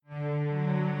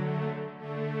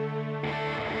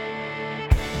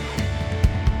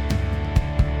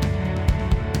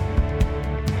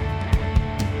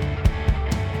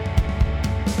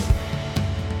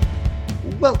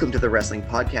Welcome to the Wrestling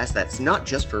Podcast that's not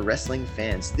just for wrestling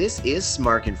fans. This is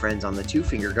Smark and Friends on the Two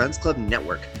Finger Guns Club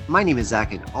Network. My name is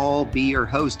Zach and I'll be your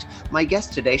host. My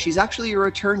guest today, she's actually a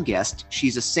return guest.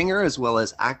 She's a singer as well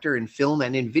as actor in film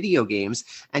and in video games.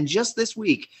 And just this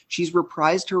week, she's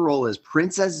reprised her role as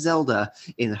Princess Zelda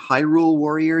in Hyrule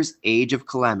Warriors Age of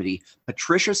Calamity.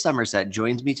 Patricia Somerset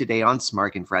joins me today on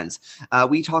Smark and Friends.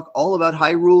 We talk all about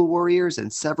Hyrule Warriors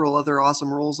and several other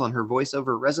awesome roles on her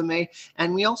voiceover resume.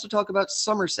 And we also talk about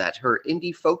Somerset, her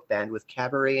indie folk band with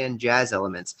cabaret and jazz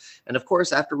elements. And of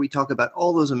course, after we talk about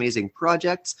all those amazing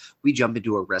projects, we jump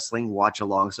into a wrestling watch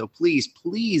along. So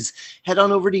please head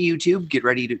on over to YouTube, get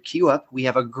ready to queue up. We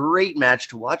have a great match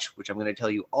to watch, which I'm going to tell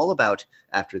you all about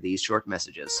after these short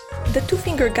messages. The Two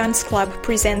Finger Guns Club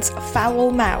presents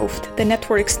Foul Mouthed, the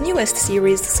network's newest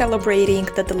series celebrating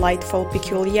the delightful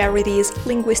peculiarities,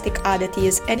 linguistic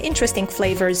oddities, and interesting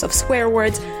flavors of swear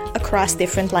words across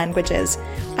different languages.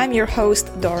 I'm your host,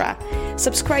 Dora.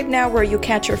 Subscribe now where you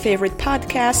catch your favorite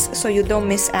podcasts so you don't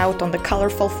miss out on the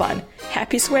colorful fun.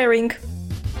 Happy swearing!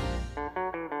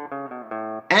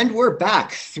 And we're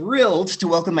back. Thrilled to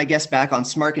welcome my guest back on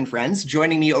Smark and Friends.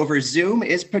 Joining me over Zoom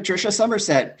is Patricia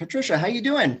Somerset. Patricia, how you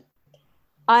doing?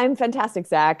 I'm fantastic,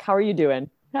 Zach. How are you doing?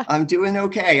 I'm doing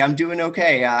okay.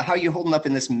 How are you holding up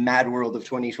in this mad world of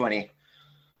 2020?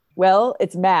 Well,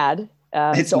 it's mad.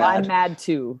 It's so mad. I'm mad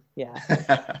too. Yeah.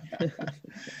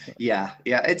 Yeah.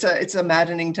 It's a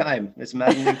maddening time.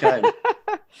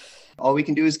 All we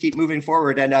can do is keep moving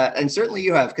forward. And certainly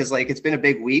you have, because it's been a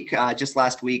big week. Just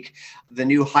last week, the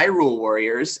new Hyrule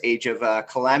Warriors Age of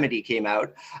Calamity came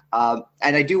out.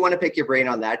 And I do want to pick your brain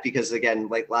on that because, again,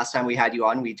 last time we had you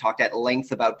on, we talked at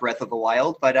length about Breath of the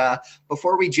Wild. But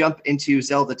before we jump into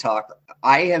Zelda talk,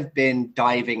 I have been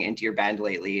diving into your band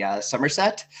lately,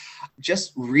 Somerset.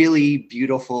 Just really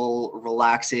beautiful,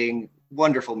 relaxing,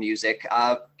 wonderful music.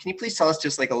 Can you please tell us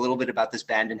just a little bit about this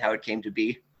band and how it came to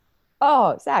be?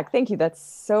 Oh, Zach, thank you. That's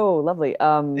so lovely.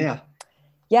 Yeah,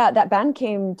 that band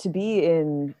came to be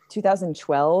in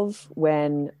 2012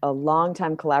 when a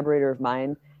longtime collaborator of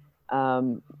mine,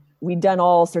 we'd done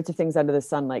all sorts of things under the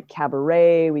sun, like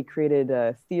cabaret. We created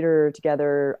a theater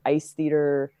together, ice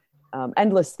theater,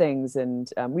 endless things. And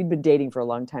we'd been dating for a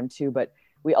long time too, but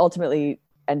we ultimately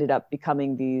ended up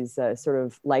becoming these sort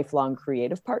of lifelong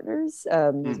creative partners,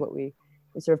 is what we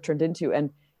sort of turned into. And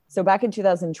so back in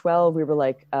 2012, we were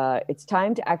like, it's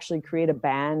time to actually create a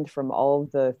band from all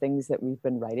of the things that we've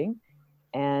been writing.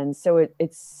 And so it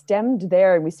stemmed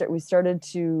there. And we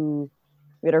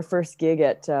had our first gig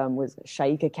at was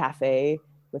Shaika Cafe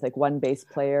with one bass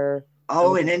player.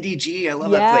 Oh, in NDG. I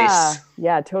love that place.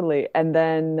 Yeah, totally. And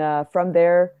then from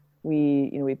there,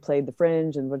 we played the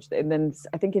Fringe and then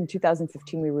I think in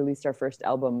 2015, we released our first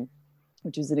album,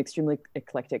 which is an extremely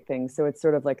eclectic thing. So it's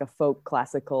sort of like a folk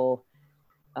classical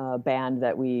band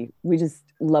that we just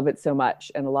love it so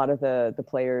much, and a lot of the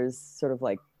players sort of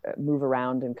move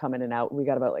around and come in and out. We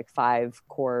got about 5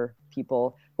 core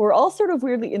people who are all sort of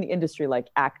weirdly in the industry, like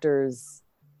actors,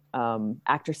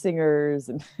 actor singers,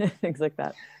 and things like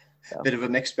that. So, bit of a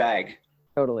mixed bag.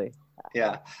 Totally.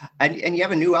 Yeah, and you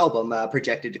have a new album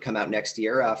projected to come out next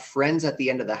year, Friends at the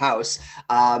End of the House.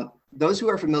 Those who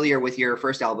are familiar with your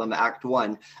first album, Act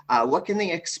One, what can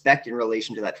they expect in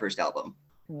relation to that first album?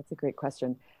 That's a great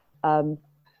question.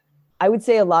 I would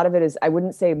say a lot of it is, I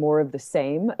wouldn't say more of the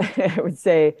same. I would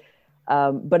say,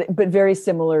 but very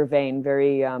similar vein.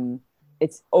 Very,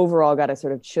 it's overall got a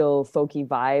sort of chill, folky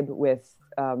vibe with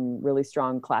really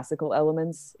strong classical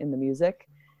elements in the music.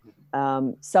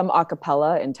 Some a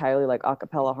cappella, entirely a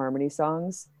cappella harmony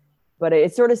songs. But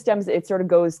it sort of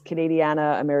goes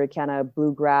Canadiana, Americana,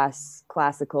 bluegrass,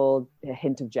 classical, a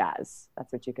hint of jazz.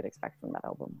 That's what you could expect from that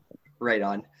album. Right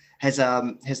on. Has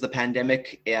the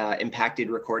pandemic impacted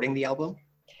recording the album?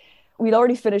 We'd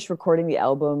already finished recording the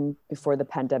album before the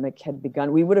pandemic had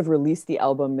begun. We would have released the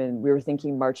album and we were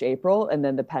thinking March, April, and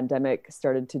then the pandemic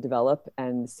started to develop.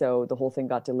 And so the whole thing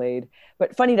got delayed.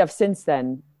 But funny enough, since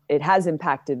then, it has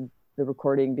impacted the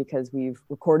recording because we've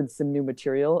recorded some new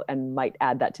material and might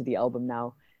add that to the album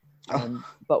now.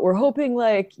 But we're hoping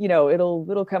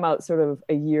it'll come out sort of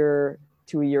a year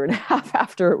to a year and a half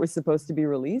after it was supposed to be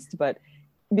released. But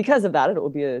because of that, it will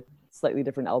be a slightly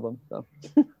different album. So.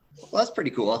 Well, that's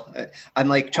pretty cool. I'm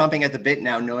chomping at the bit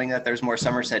now, knowing that there's more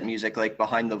Somerset music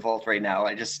behind the vault right now.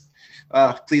 I just,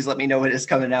 please let me know when it's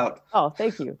coming out. Oh,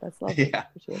 thank you. That's lovely. Yeah.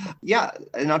 Yeah.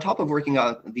 And on top of working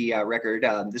on the record,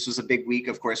 this was a big week,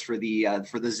 of course, for the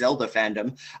Zelda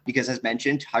fandom, because as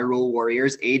mentioned, Hyrule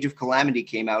Warriors Age of Calamity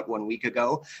came out 1 week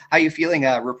ago. How are you feeling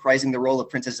reprising the role of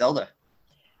Princess Zelda?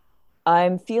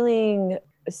 I'm feeling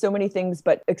so many things,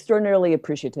 but extraordinarily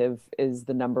appreciative is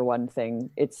the number one thing.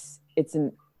 It's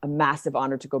a massive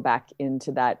honor to go back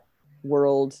into that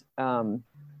world and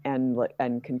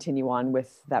continue on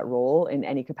with that role in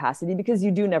any capacity, because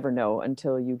you do never know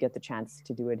until you get the chance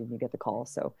to do it and you get the call.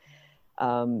 So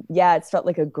it's felt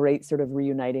like a great sort of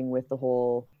reuniting with the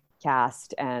whole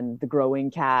cast and the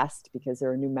growing cast, because there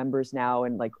are new members now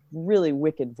and like really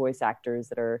wicked voice actors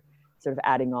that are sort of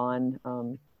adding on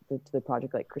to the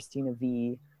project, like Christina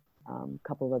V, a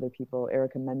couple of other people,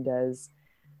 Erica Mendez,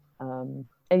 and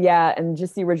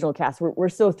just the original cast. We're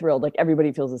so thrilled. Like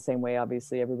everybody feels the same way.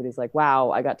 Obviously, everybody's like,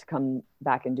 "Wow, I got to come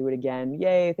back and do it again!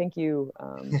 Yay! Thank you."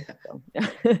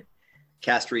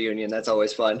 Cast reunion, that's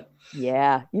always fun.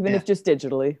 Yeah, even if just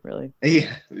digitally, really.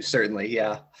 Yeah, certainly.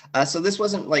 Yeah. So this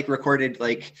wasn't like recorded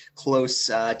like close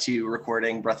to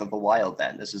recording Breath of the Wild.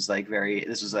 Then this is like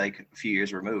a few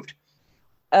years removed.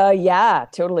 Yeah,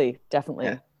 totally, definitely.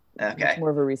 Yeah. Okay. It's more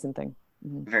of a recent thing.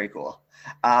 Mm-hmm. Very cool.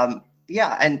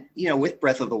 Yeah, and with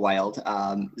Breath of the Wild,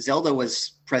 Zelda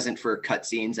was present for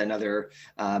cutscenes and other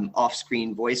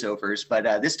off-screen voiceovers,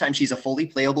 but this time she's a fully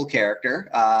playable character.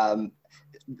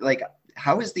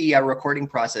 How is the recording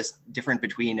process different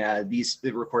between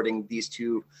recording these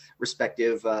two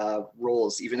respective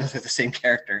roles, even though they're the same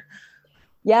character?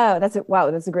 Yeah, that's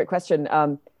a great question.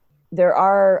 There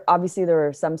are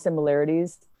some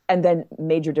similarities and then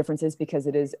major differences, because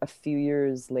it is a few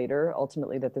years later,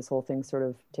 ultimately, that this whole thing sort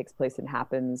of takes place and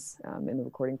happens in the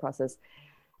recording process.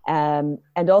 And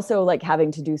also like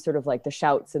having to do sort of like the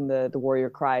shouts and the warrior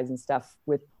cries and stuff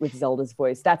with Zelda's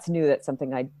voice. That's new. That's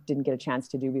something I didn't get a chance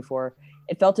to do before.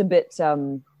 It felt a bit,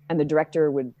 and the director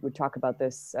would talk about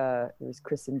this. It was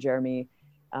Chris and Jeremy.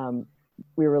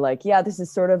 We were like, yeah, this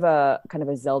is sort of a kind of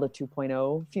a Zelda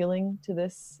 2.0 feeling to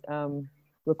this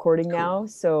recording now.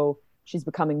 So she's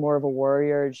becoming more of a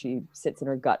warrior. She sits in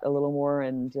her gut a little more.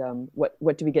 And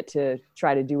what do we get to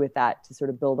try to do with that to sort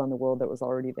of build on the world that was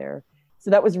already there? So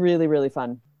that was really, really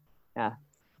fun. Yeah.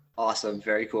 Awesome.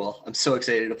 Very cool. I'm so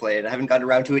excited to play it. I haven't gotten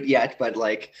around to it yet, but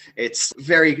like it's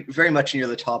very, very much near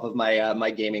the top of my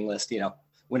my gaming list,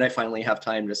 when I finally have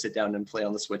time to sit down and play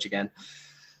on the Switch again.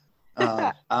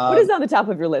 What is on the top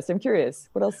of your list? I'm curious.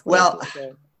 What else?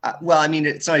 I mean,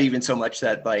 it's not even so much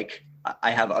that like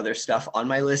I have other stuff on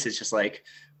my list. It's just like,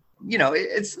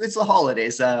 it's the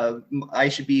holidays. I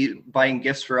should be buying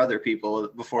gifts for other people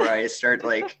before I start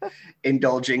like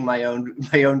indulging my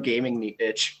own gaming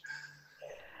itch.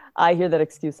 I hear that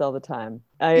excuse all the time.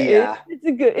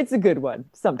 It's a good one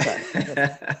sometimes.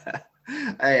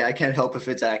 I can't help if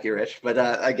it's accurate, but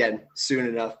again, soon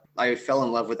enough. I fell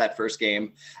in love with that first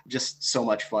game. Just so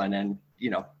much fun, and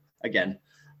again,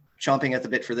 chomping at the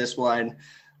bit for this one.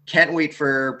 Can't wait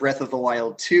for Breath of the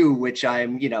Wild 2, which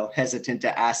I'm, hesitant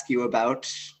to ask you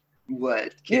about.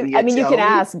 What can you you can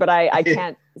ask, but I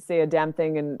can't say a damn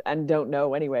thing and don't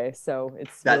know anyway. So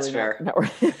that's really fair. Not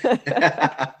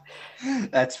worth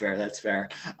That's fair.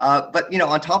 But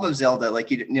on top of Zelda,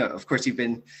 like of course, you've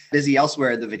been busy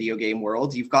elsewhere in the video game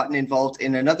world. You've gotten involved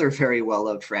in another very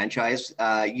well-loved franchise.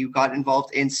 You got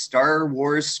involved in Star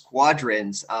Wars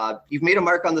Squadrons. You've made a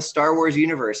mark on the Star Wars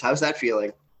universe. How's that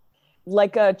feeling?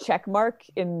 Like a check mark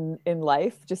in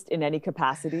life, just in any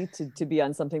capacity, to be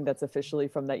on something that's officially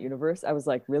from that universe. I was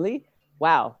like, really?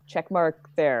 Wow, check mark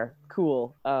there.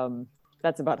 Cool.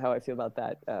 That's about how I feel about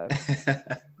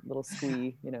that. Little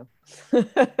squee,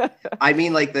 I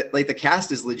mean, like the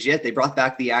cast is legit. They brought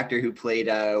back the actor who played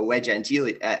Wedge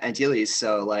Antilles,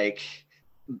 so like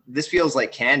this feels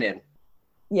like canon.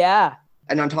 Yeah.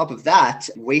 And on top of that,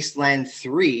 Wasteland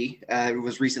 3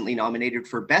 was recently nominated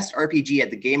for Best RPG at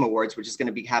the Game Awards, which is going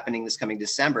to be happening this coming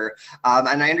December.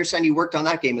 And I understand you worked on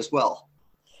that game as well.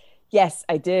 Yes,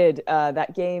 I did.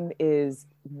 That game is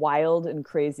wild and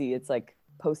crazy. It's like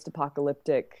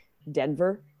post-apocalyptic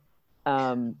Denver.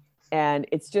 And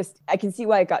it's just, I can see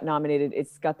why it got nominated.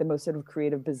 It's got the most sort of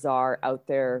creative, bizarre, out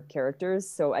there characters.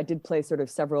 So I did play sort of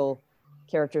several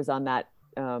characters on that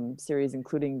series,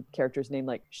 including characters named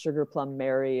like Sugar Plum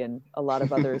Mary and a lot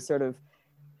of other sort of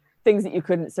things that you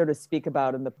couldn't sort of speak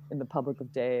about in the public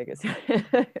of day, I guess.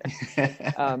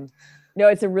 No,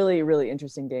 it's a really, really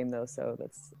interesting game though. So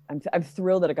I'm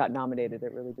thrilled that it got nominated.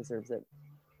 It really deserves it.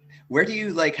 Where do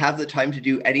you like have the time to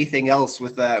do anything else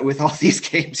with all these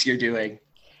games you're doing?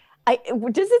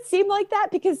 Does it seem like that?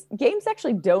 Because games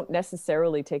actually don't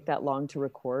necessarily take that long to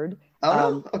record.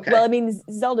 Oh, okay. Well, I mean,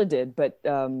 Zelda did, but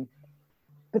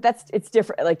it's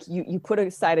different. Like you put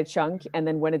aside a chunk, and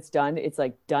then when it's done, it's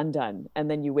like done, and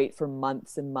then you wait for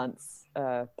months and months,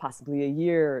 possibly a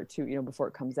year or two, before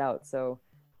it comes out. So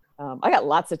I got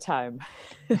lots of time.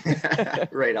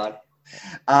 Right on.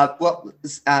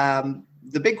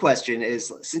 The big question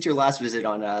is, since your last visit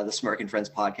on the Smark and Friends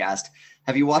podcast,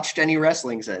 have you watched any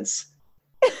wrestling since?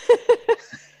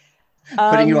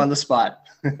 Putting you on the spot.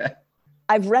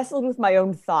 I've wrestled with my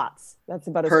own thoughts. That's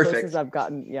about as close as I've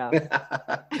gotten. Yeah.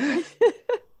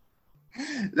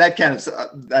 That counts.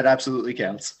 That absolutely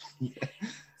counts.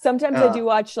 Sometimes I do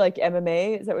watch like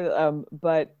MMA, is that what,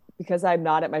 but because I'm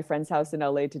not at my friend's house in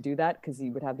LA to do that, because he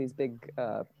would have these big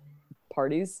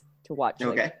parties to watch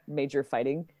like, major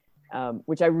fighting,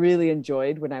 which I really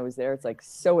enjoyed when I was there. It's like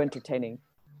so entertaining.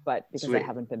 But because I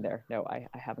haven't been there, no, I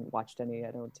haven't watched any.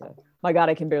 I don't. My God,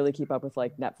 I can barely keep up with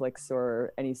like Netflix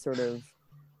or any sort of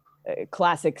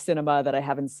classic cinema that I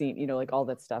haven't seen. You know, like all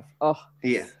that stuff. Oh,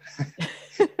 yeah.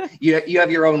 You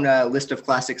have your own list of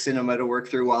classic cinema to work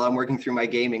through while I'm working through my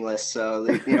gaming list. So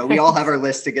you know, we all have our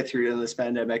list to get through in this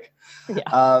pandemic.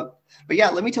 Yeah. But yeah,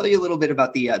 let me tell you a little bit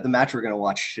about the match we're going to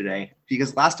watch today.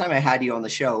 Because last time I had you on the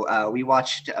show, we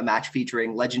watched a match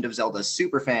featuring Legend of Zelda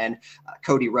superfan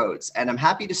Cody Rhodes, and I'm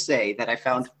happy to say that I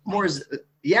found more.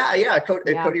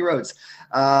 Cody Rhodes,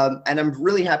 and I'm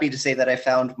really happy to say that I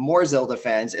found more Zelda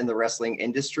fans in the wrestling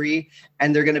industry,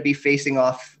 and they're going to be facing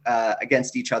off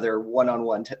against each other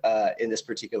one-on-one in this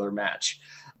particular match.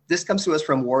 This comes to us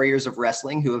from Warriors of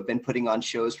Wrestling, who have been putting on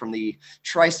shows from the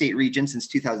tri-state region since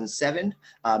 2007.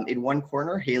 In one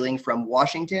corner, hailing from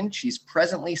Washington, she's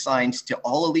presently signed to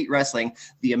All Elite Wrestling,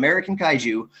 the American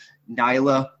Kaiju,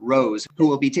 Nyla Rose, who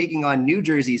will be taking on New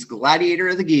Jersey's Gladiator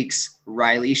of the Geeks,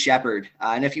 Riley Shepard.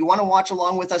 And if you want to watch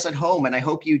along with us at home, and I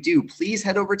hope you do, please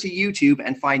head over to YouTube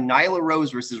and find Nyla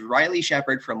Rose versus Riley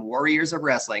Shepard from Warriors of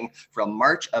Wrestling from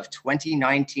March of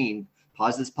 2019.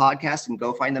 Pause this podcast and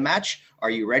go find the match. Are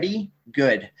you ready?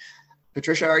 Good.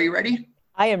 Patricia, are you ready?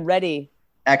 I am ready.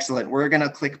 Excellent. We're going to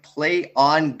click play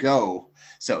on go.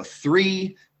 So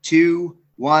 3, 2,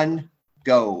 1,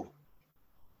 go.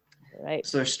 Right.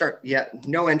 So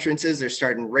no entrances. They're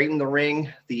starting right in the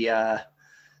ring. The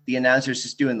announcer's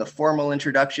just doing the formal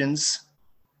introductions.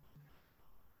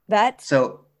 That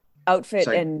outfit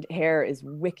and hair is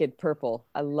wicked purple.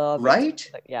 I love it.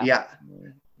 Right? Yeah.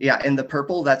 Yeah, in the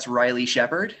purple, that's Riley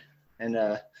Shepard, and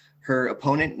her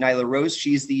opponent Nyla Rose.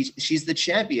 She's the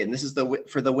champion. This is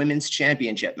for the women's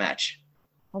championship match.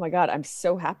 Oh my God, I'm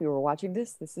so happy we're watching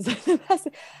this. This is the best.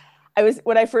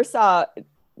 When I first saw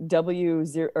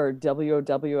W0 or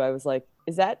WOW, I was like,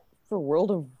 is that for World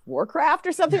of Warcraft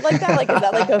or something like that? Like, is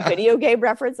that like a video game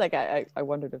reference? Like, I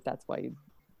wondered if that's why you.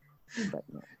 But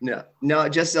no,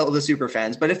 just Zelda super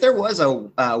fans. But if there was a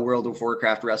World of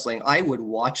Warcraft wrestling, I would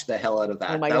watch the hell out of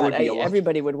that. Oh my God,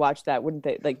 everybody would watch that, wouldn't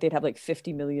they? Like they'd have like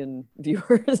 50 million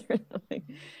viewers or something.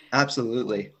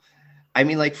 Absolutely. I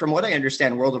mean, like from what I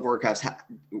understand, World of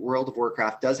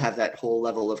Warcraft does have that whole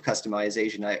level of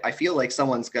customization. I feel like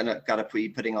someone's gotta be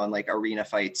putting on like arena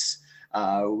fights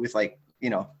with like, you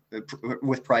know,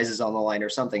 with prizes on the line or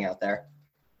something out there.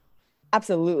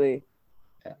 Absolutely.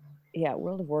 Yeah,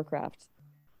 World of Warcraft.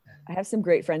 I have some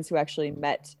great friends who actually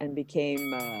met and became,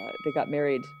 they got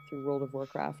married through World of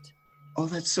Warcraft. Oh,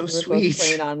 that's so sweet. Both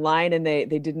playing online, and they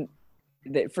didn't,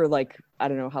 for like, I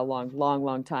don't know how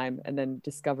long time, and then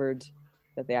discovered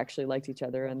that they actually liked each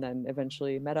other, and then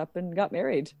eventually met up and got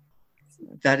married.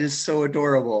 That is so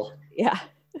adorable. Yeah.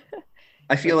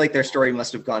 I feel like their story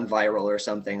must have gone viral or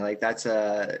something. Like that's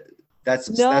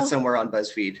somewhere on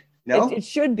BuzzFeed. No, it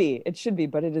should be,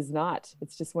 but it is not.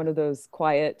 It's just one of those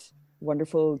quiet,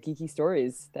 wonderful, geeky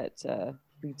stories that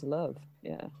lead to love.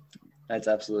 Yeah, that's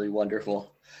absolutely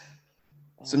wonderful.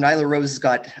 So Nyla Rose has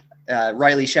got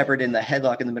Riley Shepard in the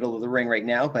headlock in the middle of the ring right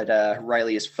now, but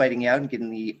Riley is fighting out and getting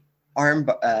the arm,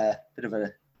 bit of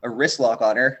a wrist lock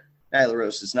on her. Nyla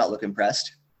Rose does not look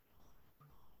impressed.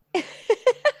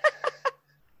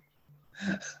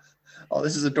 Oh,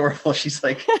 this is adorable. She's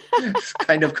like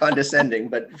kind of condescending,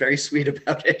 but very sweet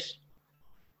about it.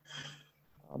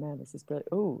 Oh man, this is brilliant.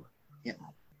 Ooh. Yeah.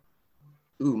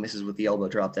 Ooh, misses with the elbow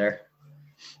drop there.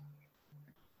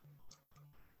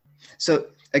 So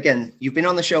again, you've been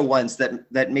on the show once.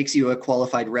 That makes you a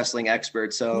qualified wrestling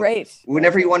expert. So great.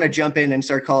 Whenever you want to jump in and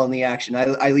start calling the action,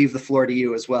 I leave the floor to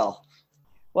you as well.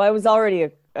 Well, I was already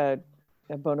a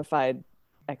bona fide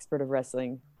expert of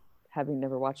wrestling, having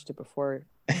never watched it before.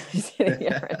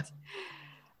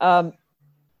 I'm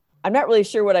not really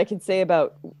sure what I can say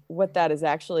about what that is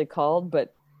actually called,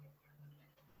 but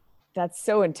that's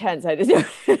so intense. I just don't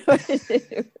know what to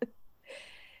do.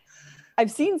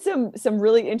 I've seen some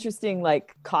really interesting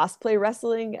like cosplay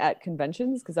wrestling at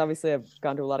conventions, because obviously I've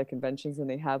gone to a lot of conventions and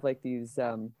they have like these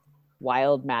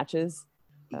wild matches.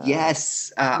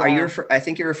 Yes. Yeah. I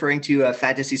think you're referring to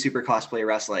Fantasy Super Cosplay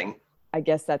Wrestling. I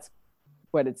guess that's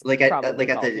what it's like at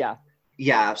the yeah.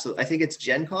 Yeah, absolutely. I think it's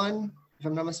Gen Con, if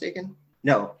I'm not mistaken.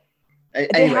 No.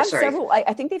 They have several.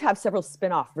 I think they've had several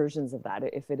spin-off versions of that.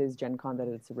 If it is Gen Con that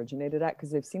it's originated at,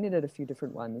 because they've seen it at a few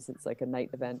different ones. It's like a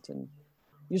night event, and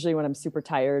usually when I'm super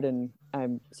tired and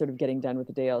I'm sort of getting done with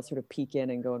the day, I'll sort of peek in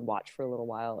and go and watch for a little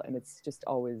while, and it's just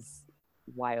always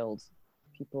wild.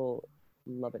 People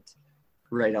love it.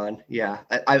 Right on. Yeah.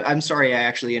 I'm sorry I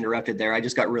actually interrupted there. I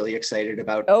just got really excited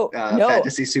about no.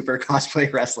 Fantasy Super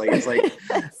cosplay wrestling. It's like,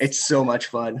 it's so much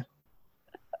fun.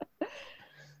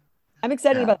 I'm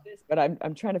excited about this, but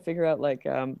I'm trying to figure out, like,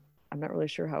 I'm not really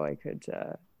sure how I could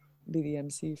be the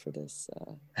MC for this.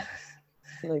 I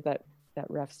feel like that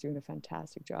ref's doing a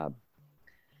fantastic job.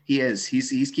 He is.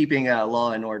 He's keeping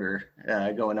law and order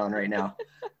going on right now.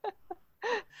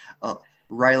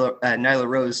 Nyla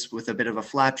Rose with a bit of a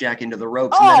flapjack into the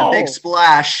ropes, and then a big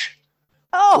splash.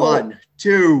 1,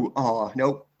 2. Oh,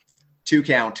 nope. 2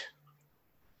 count.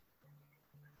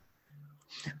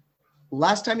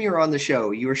 Last time you were on the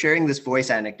show, you were sharing this voice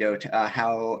anecdote,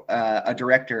 how a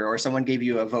director or someone gave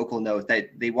you a vocal note that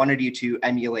they wanted you to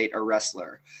emulate a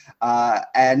wrestler.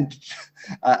 And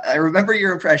I remember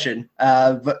your impression,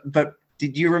 but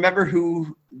did you remember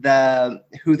who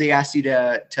they asked you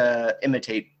to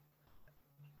imitate?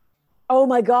 Oh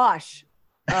my gosh.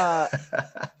 I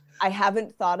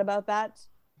haven't thought about that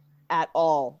at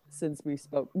all since we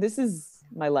spoke. This is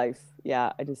my life.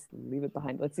 Yeah, I just leave it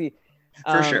behind. Let's see.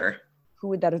 For sure. Who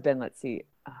would that have been? Let's see.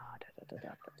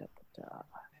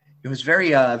 It was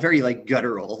very like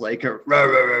guttural, like rah, rah,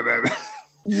 rah, rah.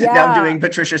 Yeah. Now I'm doing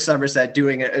Patricia Somerset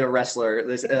doing a wrestler.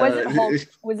 Was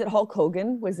it Hulk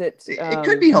Hogan? Was it? It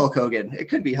could be Hulk Hogan. It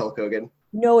could be Hulk Hogan.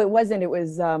 No, it wasn't. It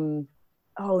was. Oh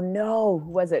no, who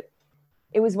was it?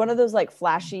 It was one of those like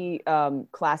flashy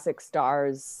classic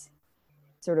stars,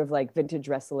 sort of like vintage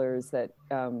wrestlers that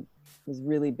was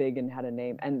really big and had a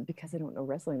name. And because I don't know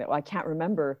wrestling that well, I can't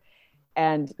remember.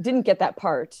 And didn't get that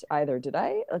part either, did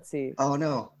I? Let's see. Oh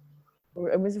no.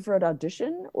 Was it for an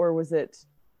audition or was it?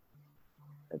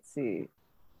 Let's see.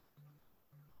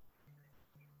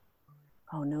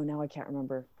 Oh no, now I can't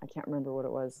remember. I can't remember what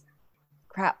it was.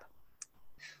 Crap.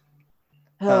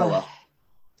 Oh well.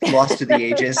 Lost to the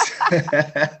ages.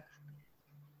 I'd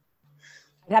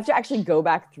have to actually go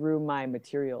back through my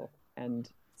material and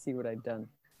see what I'd done.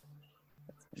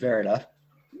 Fair enough.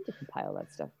 I need to compile that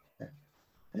stuff.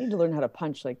 I need to learn how to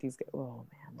punch like these guys. Oh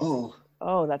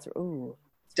man. That's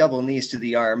double knees to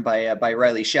the arm by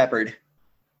Riley Shepard.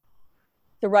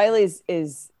 So Riley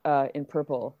is in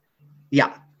purple.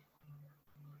 Yeah.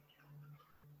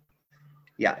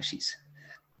 Yeah,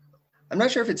 I'm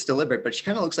not sure if it's deliberate, but she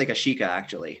kind of looks like a Sheikah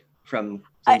actually from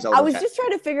Zelda. I was just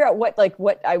trying to figure out what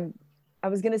I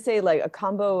was gonna say, like a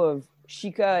combo of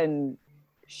Sheikah and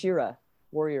She-Ra,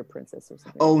 warrior princess or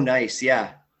something. Oh, nice.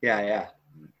 Yeah.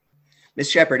 Miss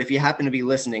Shepard, if you happen to be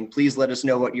listening, please let us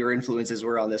know what your influences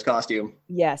were on this costume.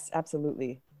 Yes,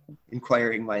 absolutely.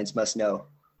 Inquiring minds must know.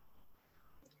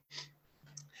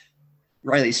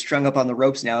 Riley's strung up on the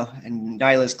ropes now, and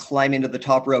Nyla's climbing to the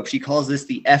top rope. She calls this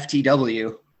the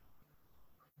FTW.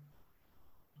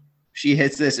 She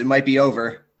hits this, it might be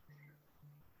over.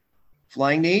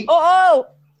 Flying knee. Oh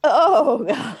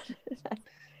God.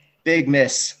 Big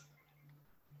miss.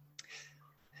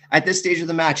 At this stage of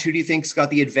the match, who do you think's got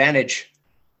the advantage?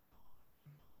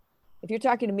 If you're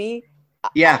talking to me,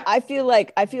 yeah, I feel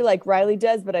like Riley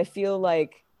does, but I feel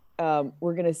like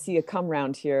we're gonna see a come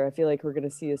round here. I feel like we're gonna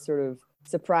see a sort of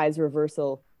surprise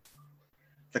reversal.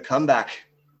 The comeback.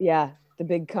 Yeah, the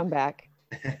big comeback.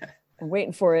 I'm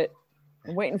waiting for it.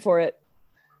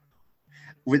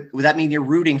 Would that mean you're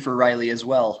rooting for Riley as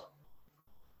well?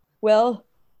 Well,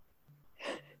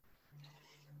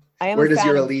 I am. Where does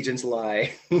your allegiance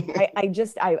lie? I'm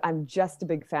just a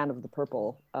big fan of the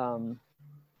purple. I'm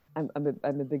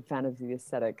a big fan of the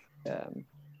aesthetic.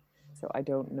 So I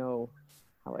don't know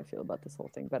how I feel about this whole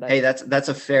thing, but hey, that's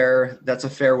a fair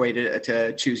way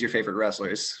to choose your favorite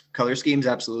wrestlers. Color schemes,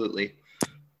 absolutely.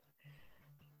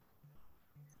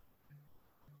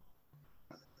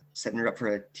 Setting her up for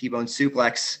a T-bone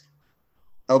suplex,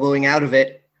 elbowing out of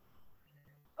it.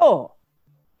 Oh,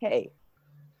 hey.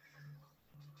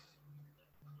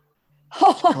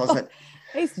 I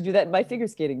used to do that in my figure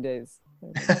skating days.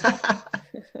 That's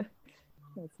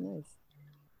nice.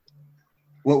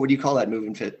 What would you call that move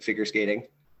in figure skating?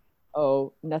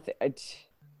 Oh, nothing.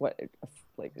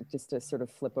 Just to sort of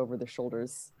flip over the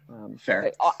shoulders.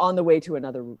 Fair. On the way to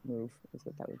another move is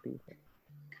what that would be.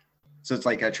 So it's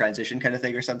like a transition kind of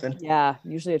thing or something? Yeah,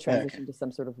 usually a transition to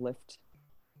some sort of lift.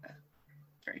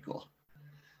 Very cool.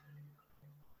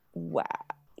 Wow.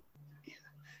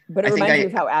 But it reminds me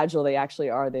of how agile they actually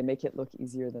are. They make it look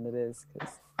easier than it is.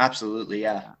 Absolutely,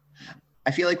 yeah.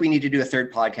 I feel like we need to do a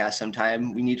third podcast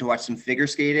sometime. We need to watch some figure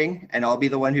skating, and I'll be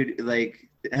the one who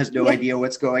has no idea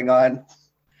what's going on.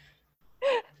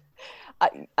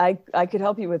 I could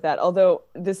help you with that. Although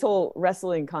this whole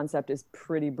wrestling concept is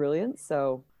pretty brilliant.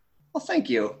 So, well, thank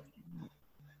you.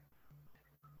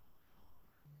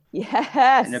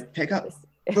 Yes. And a pickup,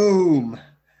 boom,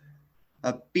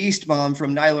 a beast bomb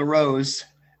from Nyla Rose,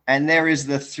 and there is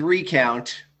the 3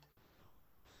 count.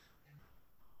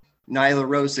 Nyla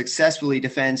Rose successfully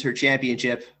defends her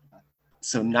championship.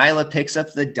 So Nyla picks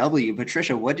up the W.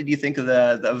 Patricia, what did you think of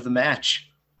the match?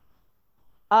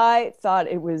 I thought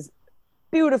it was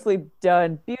beautifully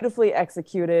done, beautifully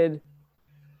executed,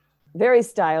 very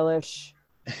stylish,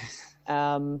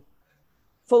 full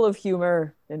of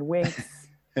humor and winks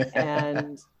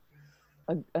and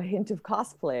a hint of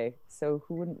cosplay. So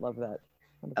who wouldn't love that?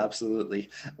 Absolutely.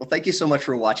 Well, thank you so much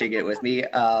for watching it with me.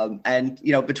 And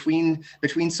between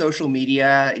social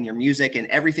media and your music and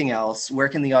everything else, where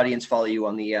can the audience follow you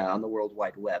on the World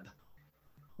Wide Web?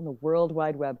 On the World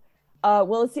Wide Web.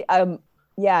 Well, let's see.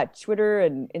 Twitter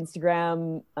and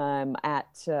Instagram.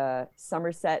 At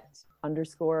Somerset_.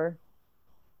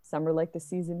 Summer like the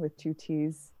season with 2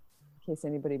 T's, in case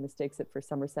anybody mistakes it for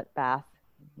Somerset Bath.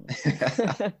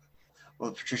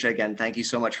 Well, Patricia, again, thank you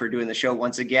so much for doing the show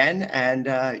once again. And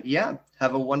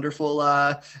have a wonderful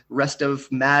rest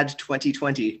of Mad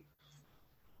 2020.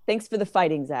 Thanks for the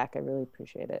fighting, Zach. I really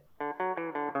appreciate it.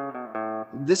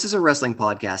 This is a wrestling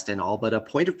podcast and all, but A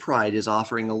Point of Pride is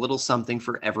offering a little something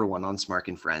for everyone on Smark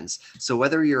and Friends. So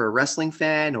whether you're a wrestling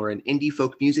fan or an indie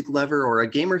folk music lover or a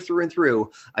gamer through and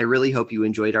through, I really hope you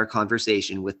enjoyed our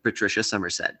conversation with Patricia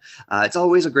Somerset. It's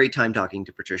always a great time talking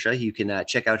to Patricia. You can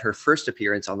check out her first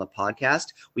appearance on the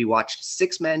podcast. We watched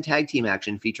 6-man tag team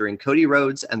action featuring Cody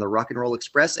Rhodes and the Rock and Roll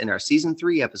Express in our season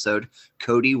 3 episode,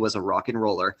 Cody Was a Rock and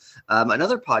Roller.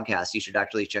 Another podcast you should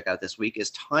actually check out this week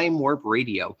is Time Warp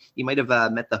Radio. You might have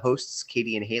met the hosts,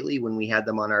 Katie and Haley, when we had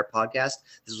them on our podcast.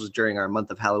 This was during our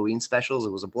month of Halloween specials.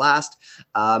 It was a blast.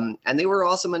 And they were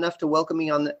awesome enough to welcome me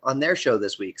on their show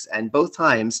this week. And both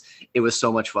times it was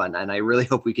so much fun. And I really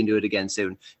hope we can do it again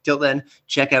soon. Till then,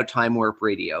 check out Time Warp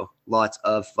Radio. Lots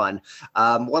of fun.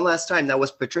 One last time, that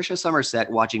was Patricia Somerset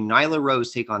watching Nyla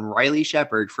Rose take on Riley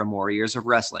Shepard from Warriors of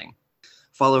Wrestling.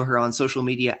 Follow her on social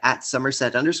media at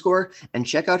Somerset_, and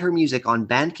check out her music on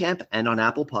Bandcamp and on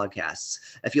Apple Podcasts.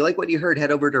 If you like what you heard,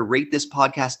 head over to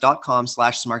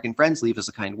ratethispodcast.com/SmarkandFriends. Leave us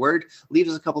a kind word. Leave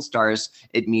us a couple stars.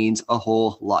 It means a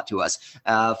whole lot to us.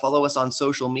 Follow us on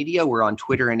social media. We're on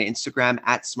Twitter and Instagram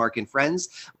at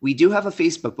SmarkandFriends. We do have a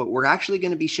Facebook, but we're actually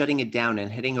going to be shutting it down and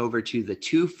heading over to the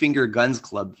Two Finger Guns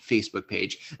Club Facebook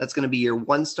page. That's going to be your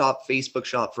one-stop Facebook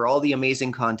shop for all the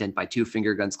amazing content by Two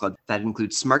Finger Guns Club. That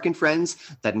includes Smark and Friends,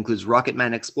 that includes Rocket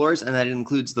Man Explores, and that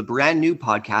includes the brand new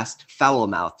podcast, Foul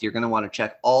Mouth. You're going to want to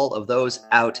check all of those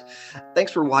out.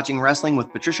 Thanks for watching Wrestling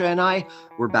with Patricia and I.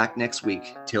 We're back next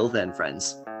week. Till then,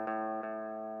 friends.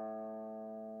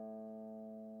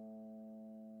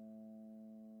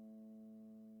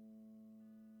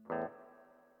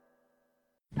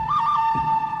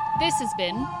 This has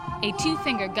been a Two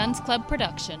Finger Guns Club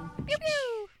production. Pew pew!